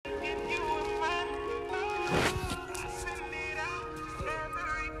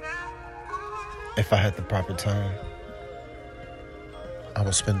If I had the proper time, I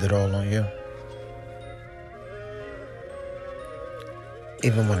would spend it all on you.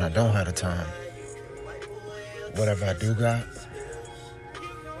 Even when I don't have the time, whatever I do got,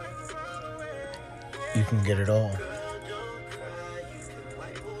 you can get it all.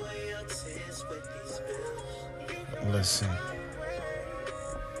 Listen,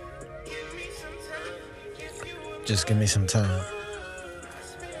 just give me some time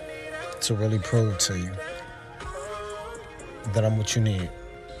to really prove to you that I'm what you need.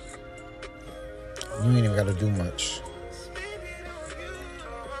 You ain't even gotta do much.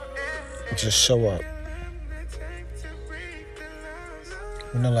 Just show up.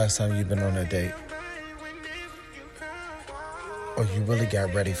 When the last time you've been on a date? Or you really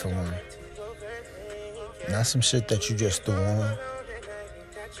got ready for one? Not some shit that you just threw on,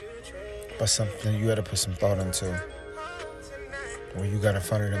 but something you had to put some thought into. When you got in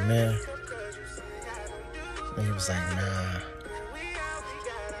front of the mirror, and you was like, nah,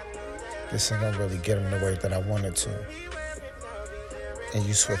 this ain't gonna really get in the way that I wanted to. And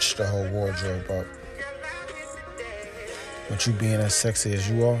you switched the whole wardrobe up. With you being as sexy as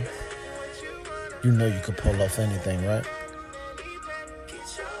you are, you know you could pull off anything, right?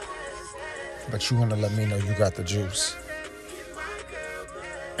 But you want to let me know you got the juice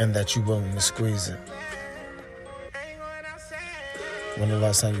and that you willing to squeeze it. When the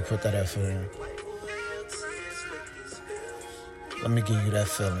last time you put that effort in? Let me give you that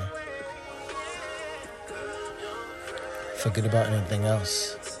feeling. Forget about anything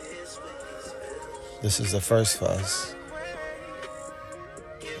else. This is the first for us,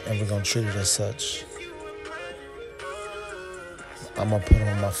 and we're gonna treat it as such. I'm gonna put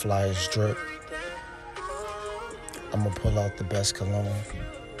on my flyest drip. I'm gonna pull out the best cologne.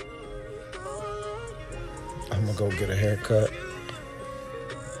 I'm gonna go get a haircut.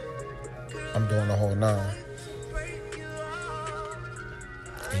 I'm doing the whole 9.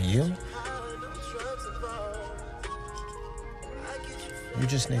 And you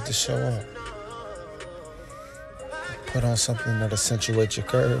just need to show up. Put on something that accentuates your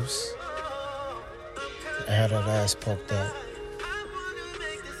curves and have that ass poked out.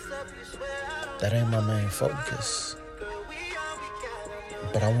 That ain't my main focus.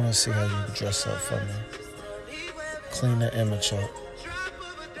 But I want to see how you dress up for me. Clean the image up.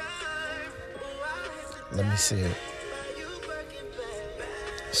 Let me see it.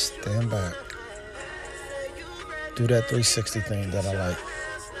 Stand back. Do that 360 thing that I like.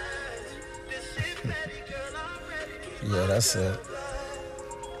 Yeah, that's it.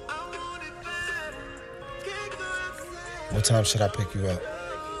 What time should I pick you up?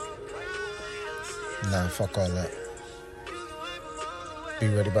 Nah, fuck all that. Be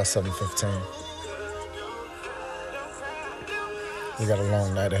ready by 7:15. We got a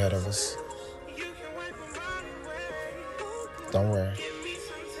long night ahead of us. Don't worry.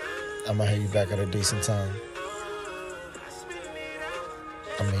 I'ma have you back at a decent time.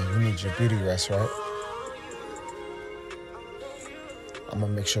 I mean, you need your beauty rest, right? I'm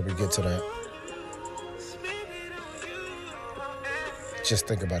gonna make sure we get to that. Just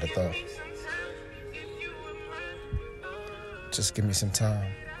think about it, though. Just give me some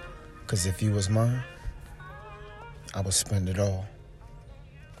time. Because if you was mine, I would spend it all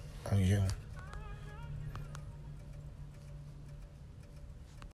on you.